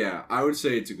 yeah, I would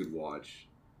say it's a good watch.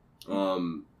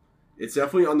 It's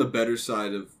definitely on the better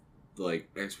side of like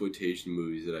exploitation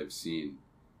movies that I've seen.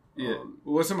 Yeah.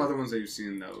 What's some other ones that you've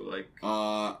seen though? Like,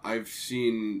 I've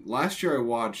seen last year. I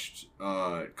watched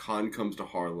Con Comes to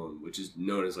Harlem, which is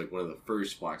known as like one of the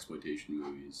first blaxploitation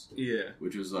movies. yeah.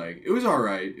 Which was like, it was all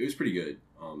right. It was pretty good.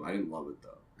 I didn't love it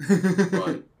though.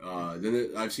 But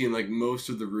then I've seen like most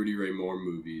of the Rudy Ray Moore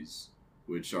movies,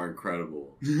 which are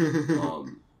incredible.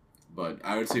 But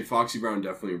I would say Foxy Brown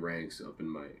definitely ranks up in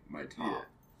my top.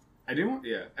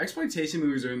 Yeah. Exploitation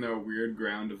movies are in that weird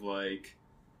ground of like,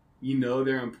 you know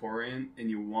they're important and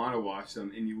you want to watch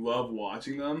them and you love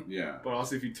watching them. Yeah. But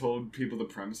also if you told people the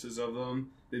premises of them,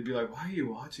 they'd be like, why are you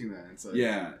watching that? It's like,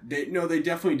 Yeah. They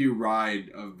definitely do ride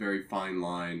a very fine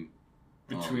line.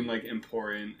 Between like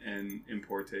important and in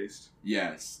poor taste.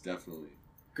 Yes, definitely.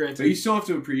 Granted, But you still have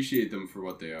to appreciate them for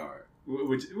what they are.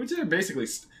 which are basically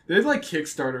they're like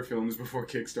Kickstarter films before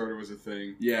Kickstarter was a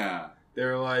thing. Yeah.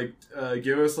 They're like,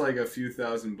 give us like a few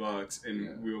 $1,000 and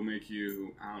Yeah. we will make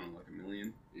you, I don't know, like $1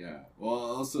 million. Yeah. Well,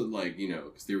 also like, you know,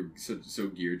 because they were so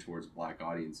geared towards black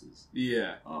audiences.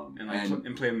 Yeah, And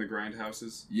and play in the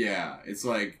grindhouses. yeah, it's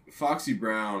like Foxy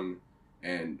Brown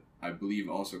and I believe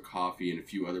also Coffee and a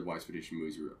few other blaxploitation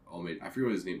movies were all made. I forget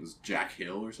what his name was, Jack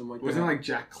Hill or something like Wasn't that. it like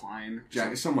Jack Klein?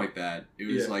 Something like that. It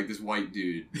was like this white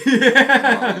dude.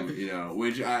 Yeah. You know,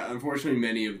 which unfortunately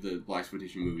many of the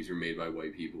blaxploitation movies are made by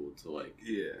white people to like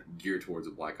gear towards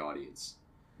a black audience.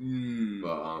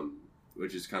 But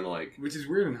which is kind of like, which is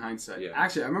weird in hindsight. Yeah.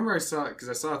 Actually, I remember I saw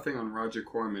a thing on Roger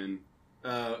Corman,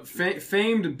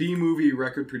 famed B movie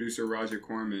record producer Roger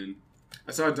Corman.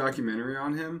 I saw a documentary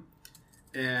on him,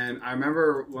 and I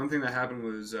remember one thing that happened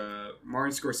was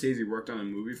Martin Scorsese worked on a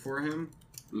movie for him,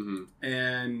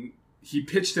 and he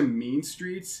pitched him Mean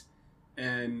Streets,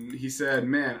 and he said,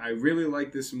 "Man, I really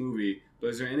like this movie, but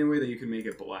is there any way that you can make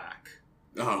it black?"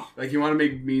 oh, Like, you want to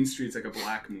make Mean Streets like a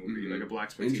black movie, like a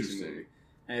blaxploitation movie.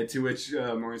 And to which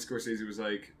Martin Scorsese was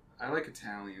like, I like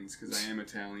Italians because I am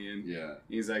Italian. yeah,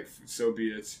 He's like, so be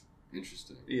it.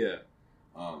 interesting. Yeah.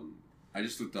 I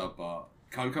just looked up.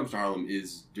 Con Comes to Harlem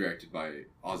is directed by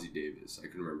Ozzie Davis. I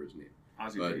couldn't remember his name.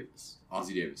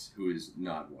 Ozzie Davis, who is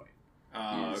not white.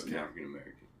 He is African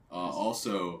American.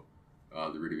 Also,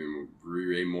 the Rudy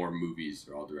Ray Moore movies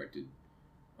are all directed.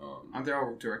 Aren't they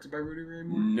all directed by Rudy Ray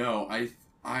Moore? No,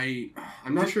 I'm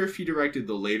not sure if he directed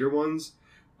the later ones,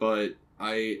 but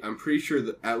I'm pretty sure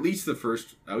that at least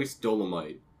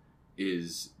Dolomite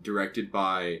is directed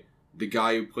by the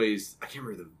guy who plays, I can't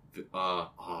remember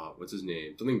what's his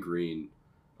name? Something Green.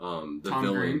 The Tom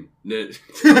villain. Green?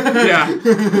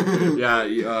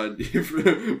 Yeah.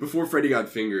 Before Freddy got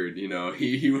fingered, you know,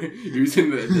 he was in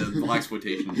the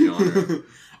blaxploitation genre.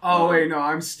 Oh, wait, no,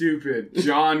 I'm stupid.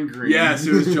 John Green. Yes,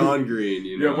 it was John Green,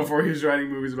 you know. Yeah, before he was writing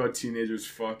movies about teenagers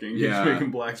fucking. He Yeah. was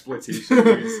making blaxploitation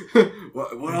movies.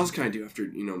 What else can I do after,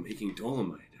 you know, making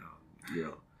Dolomite? You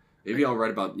know, maybe I'll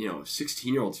write about, you know,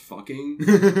 16-year-olds fucking.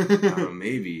 I don't know,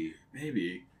 maybe.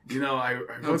 Maybe. You know, I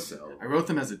So. wrote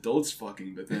them as adults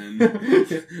fucking, but then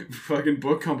fucking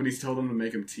book companies told them to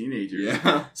make them teenagers.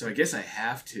 Yeah. So I guess I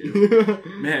have to.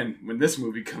 Man, when this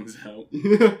movie comes out.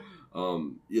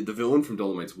 Yeah, the villain from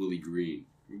Dolomite's Willie Green.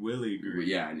 Willie Green.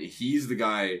 Yeah, and he's the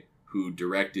guy who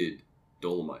directed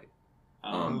Dolomite.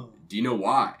 Oh. Do you know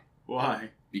why?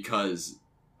 Why? Because,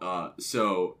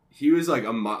 so he was like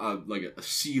a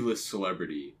C-list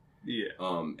celebrity. Yeah.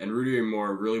 And Rudy Ray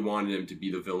Moore really wanted him to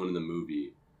be the villain in the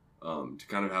movie. To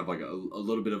kind of have like a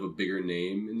little bit of a bigger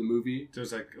name in the movie. So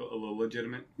it's like a little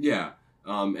legitimate? Yeah.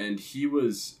 And he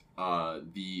was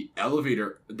the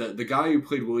elevator, the guy who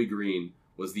played Willie Green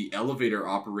was the elevator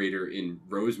operator in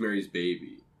Rosemary's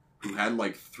Baby, who had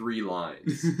like 3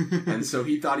 lines. And so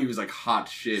he thought he was like hot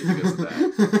shit because of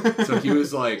that. So he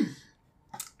was like,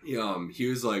 he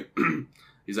was like,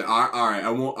 he's like, all right,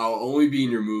 I'll only be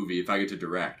in your movie if I get to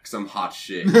direct, because I'm hot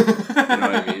shit. You know what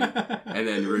I mean? And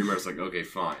then Rooney Mara's like, okay,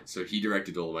 fine. So he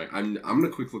directed Dolomite. I'm gonna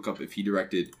quick look up if he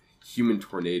directed Human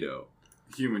Tornado.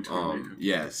 Human Tornado.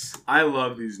 Yes. I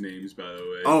love these names, by the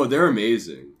way. Oh, they're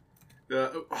amazing.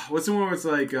 What's the one where it's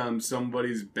like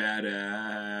somebody's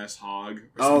badass hog?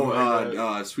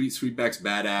 Like Sweetback's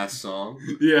Badass Song.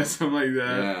 Yeah, something like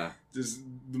that. Yeah. Just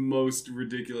the most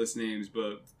ridiculous names,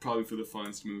 but probably for the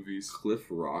funnest movies. Cliff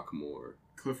Rockmore.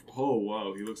 Oh,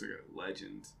 wow, he looks like a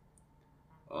legend.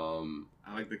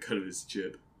 I like the cut of his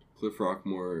chip. Cliff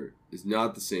Rockmore is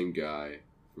not the same guy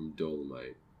from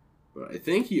Dolomite, but I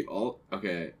think he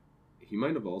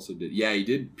might have also did. Yeah, he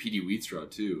did P.D. Wheatstraw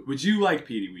too. Would you like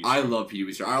P.D. Wheatstraw? I love P.D.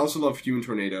 Wheatstraw. I also love Human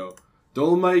Tornado.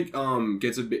 Dolomite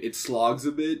gets a bit. It slogs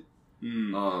a bit.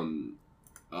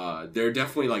 They're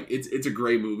definitely like it's a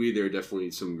great movie. There are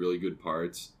definitely some really good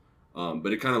parts,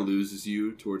 but it kind of loses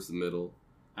you towards the middle.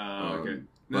 Okay.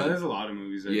 No, there's a lot of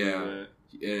movies that do that.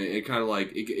 And it kind of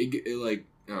like it like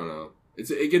I don't know.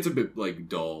 It gets a bit like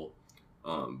dull.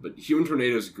 But Human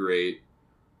Tornado is great.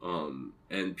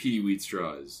 And P.D.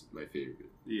 Wheatstraw is my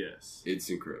favorite. Yes. It's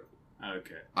incredible.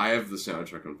 Okay. I have the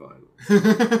soundtrack on vinyl.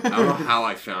 I don't know how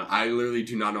I found. I literally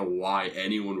do not know why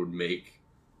anyone would make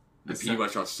the P.D.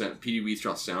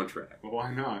 Wheatstraw soundtrack. Well,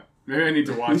 why not? Maybe I need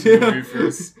to watch the movie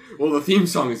first. Well, the theme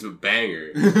song is a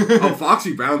banger. Oh,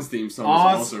 Foxy Brown's theme song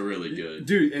is also really good.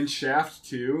 Dude, and Shaft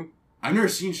too. I've never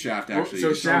seen Shaft actually.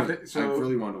 So Shaft, I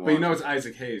really want to watch. But you know it's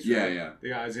Isaac Hayes, right? Yeah. The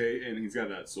guy Isaac Hayes, and he's got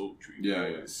that sultry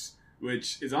voice,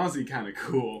 which is honestly kind of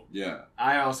cool. Yeah.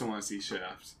 I also want to see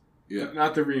Shaft. Yeah.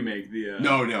 Not the remake. The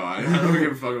No, I don't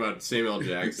give a fuck about Samuel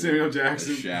Jackson. Samuel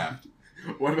Jackson. Shaft.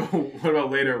 What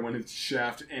about later when it's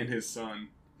Shaft and his son?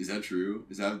 Is that true?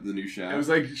 Is that the new Shaft? It was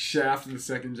like Shaft the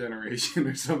second generation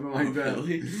or something like that.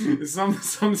 Really?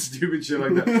 Some stupid shit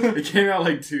like that. It came out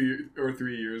like 2 or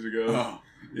 3 years ago. Oh.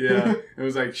 Yeah, it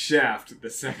was like Shaft, the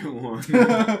second one.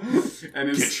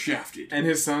 And Get shafted. And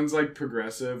his son's like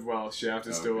progressive, while Shaft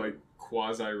is still like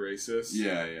quasi-racist.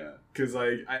 Yeah. Because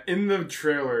like in the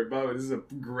trailer, by the way, this is a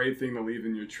great thing to leave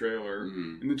in your trailer.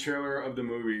 Mm-hmm. In the trailer of the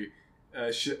movie,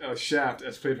 Shaft,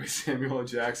 as played by Samuel L.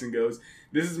 Jackson, goes,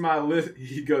 "This is my list."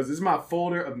 He goes, "This is my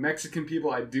folder of Mexican people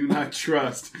I do not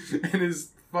trust." And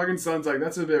his fucking son's like,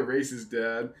 "That's a bit racist,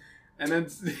 Dad." And then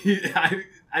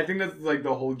I think that's like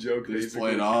the whole joke. They just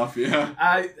play it off,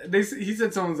 yeah. He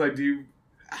said someone's like, "Do you?"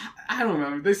 I don't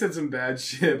remember. They said some bad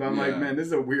shit. But I'm like, man, this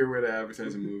is a weird way to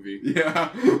advertise a movie. Yeah.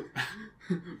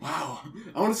 Wow.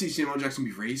 I want to see Samuel Jackson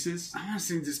be racist. I want to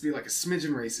see him just be like a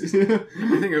smidgen racist.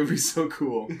 I think it would be so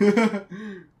cool.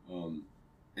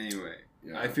 Anyway.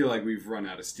 Yeah. I feel like we've run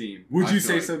out of steam. Would you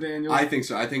say so, Daniel? I think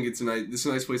so. I think this is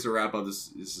a nice place to wrap up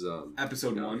this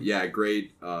episode 1. Yeah,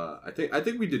 great. I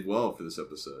think we did well for this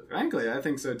episode. Frankly, I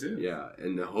think so too. Yeah,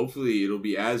 and hopefully it'll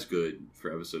be as good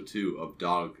for episode 2 of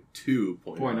Dog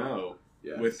 2.0.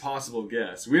 Yes. With possible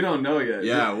guests. We don't know yet.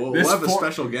 Yeah, we'll have a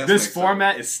special guest. This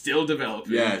format is still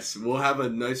developing. Yes, we'll have a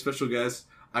nice special guest.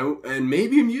 And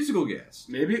maybe a musical guest.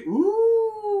 Maybe.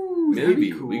 Ooh,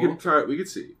 maybe. Cool. We could try. We could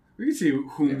see. We can see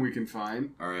whom we can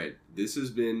find. All right. This has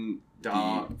been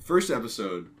the first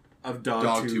episode of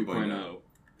Dog 2.0.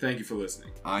 Thank you for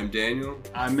listening. I'm Daniel.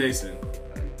 I'm Mason.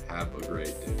 And have a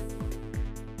great day.